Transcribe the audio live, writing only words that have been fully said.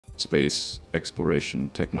Space Exploration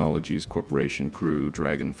Technologies Corporation Crew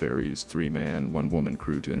Dragon ferries 3-man, 1-woman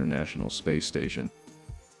crew to International Space Station.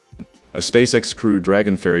 A SpaceX Crew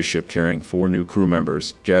Dragon ferry ship carrying 4 new crew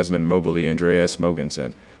members, Jasmin Moghbeli, Andreas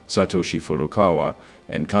Mogensen, Satoshi Furukawa,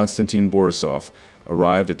 and Konstantin Borisov,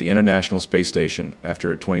 arrived at the International Space Station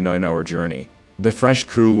after a 29-hour journey. The fresh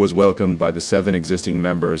crew was welcomed by the 7 existing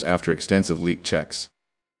members after extensive leak checks.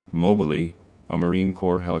 Moghbeli, a Marine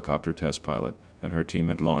Corps helicopter test pilot, and her team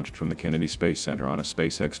had launched from the Kennedy Space Center on a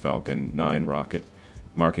SpaceX Falcon 9 rocket,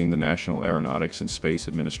 marking the National Aeronautics and Space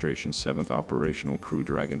Administration's 7th operational Crew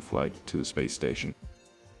Dragon flight to the space station.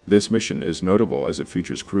 This mission is notable as it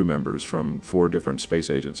features crew members from 4 different space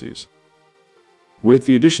agencies. With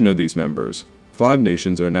the addition of these members, 5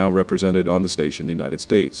 nations are now represented on the station: the United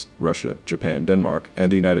States, Russia, Japan, Denmark,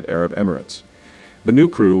 and the United Arab Emirates. The new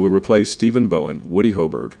crew will replace Stephen Bowen, Woody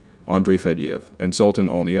Hoburg, Andrey Fedyaev, and Sultan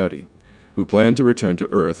Alneyadi, who plan to return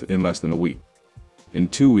to Earth in less than a week. In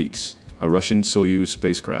 2 weeks, a Russian Soyuz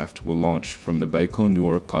spacecraft will launch from the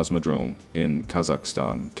Baikonur Cosmodrome in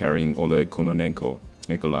Kazakhstan, carrying Oleg Kononenko,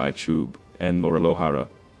 Nikolai Chub, and Laura Lohara,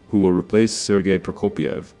 who will replace Sergey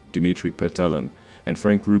Prokopyev, Dmitri Petelin, and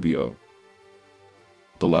Frank Rubio.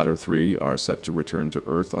 The latter 3 are set to return to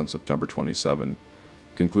Earth on September 27,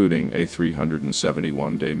 concluding a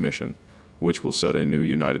 371-day mission, which will set a new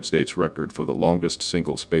United States record for the longest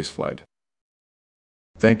single spaceflight.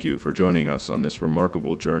 Thank you for joining us on this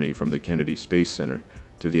remarkable journey from the Kennedy Space Center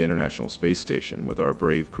to the International Space Station with our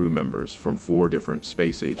brave crew members from 4 different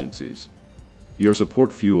space agencies. Your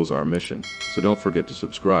support fuels our mission, so don't forget to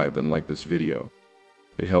subscribe and like this video.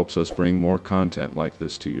 It helps us bring more content like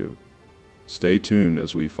this to you. Stay tuned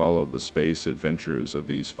as we follow the space adventures of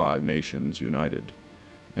these 5 nations united.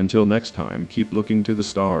 Until next time, keep looking to the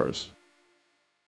stars.